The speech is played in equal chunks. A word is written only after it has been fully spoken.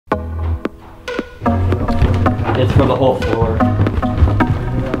It's for the whole floor.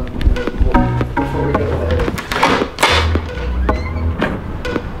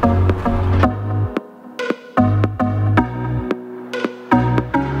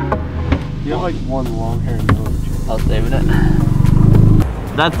 You have like one long hair in the village. I was saving it.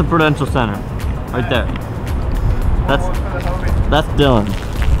 That's the Prudential Center, right there. That's Dylan.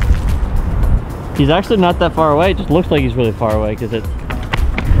 He's actually not that far away. It just looks like he's really far away because it's.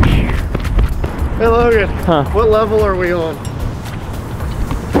 Hey Logan, what level are we on?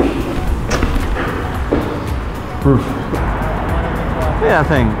 Roof. Yeah,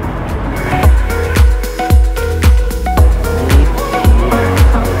 thing.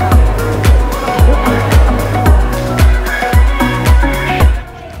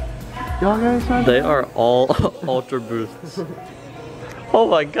 Y'all guys signed? They are all ultra boosts. Oh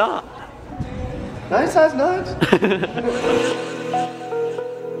my god. Nice size nuts.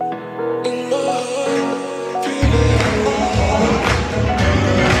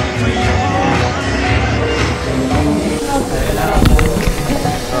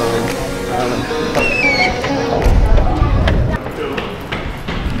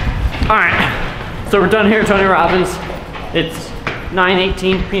 Alright, so we're done here at Tony Robbins. It's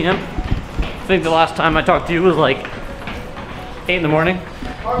 9:18 p.m. I think the last time I talked to you was like 8 in the morning.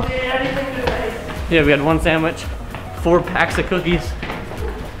 Yeah, we had one sandwich, 4 packs of cookies,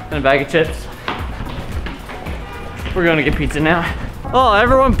 and a bag of chips. We're gonna get pizza now. Oh,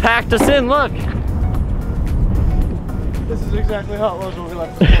 everyone packed us in, look. This is exactly how it was when we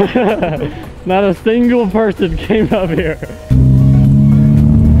left. Not a single person came up here.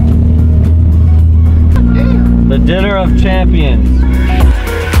 The dinner of champions.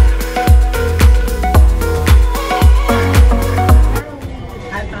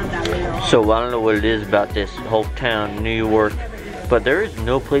 So I don't know what it is about this whole town, New York, but there is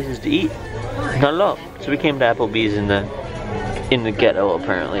no places to eat. Not at all. So we came to Applebee's in the ghetto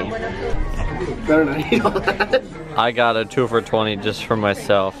apparently. Better not eat all that. I got a 2 for $20 just for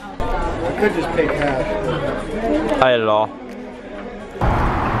myself. I could just pay cash. I ate it all.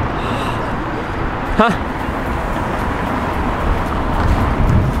 Huh?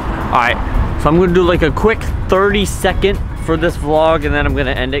 Alright, so I'm gonna do like a quick 30-second for this vlog and then I'm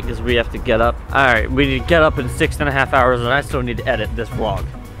gonna end it because we have to get up. Alright, we need to get up in 6.5 hours and I still need to edit this vlog.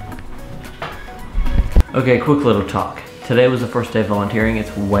 Okay, quick little talk. Today was the first day of volunteering.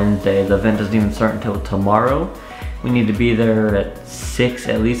 It's Wednesday. The event doesn't even start until tomorrow. We need to be there at 6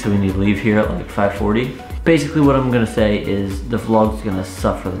 at least, so we need to leave here at like 5:40. Basically what I'm gonna say is the vlog's gonna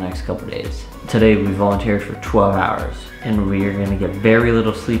suffer the next couple days. Today we volunteered for 12 hours and we are gonna get very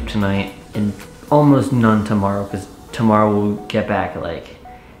little sleep tonight and almost none tomorrow because tomorrow we'll get back at like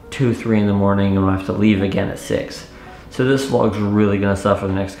 2, 3 in the morning and we'll have to leave again at 6. So this vlog's really gonna suffer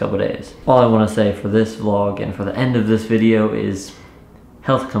the next couple days. All I wanna say for this vlog and for the end of this video is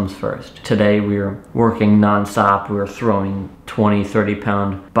health comes first. Today we were working non-stop. We were throwing 20,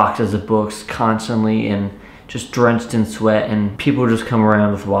 30-pound boxes of books constantly and just drenched in sweat, and people just come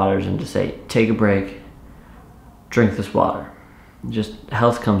around with waters and just say, take a break, drink this water. Just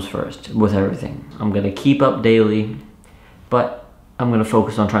health comes first with everything. I'm gonna keep up daily, but I'm gonna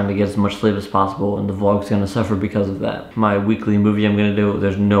focus on trying to get as much sleep as possible, and the vlog's gonna suffer because of that. My weekly movie I'm gonna do,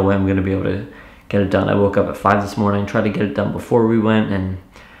 there's no way I'm gonna be able to get it done. I woke up at 5 this morning, tried to get it done before we went, and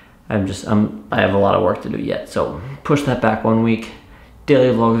I have a lot of work to do yet. So push that back 1 week.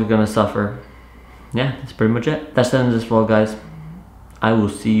 Daily vlogs are gonna suffer. Yeah, that's pretty much it. That's the end of this vlog, guys. I will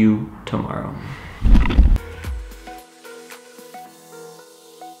see you tomorrow.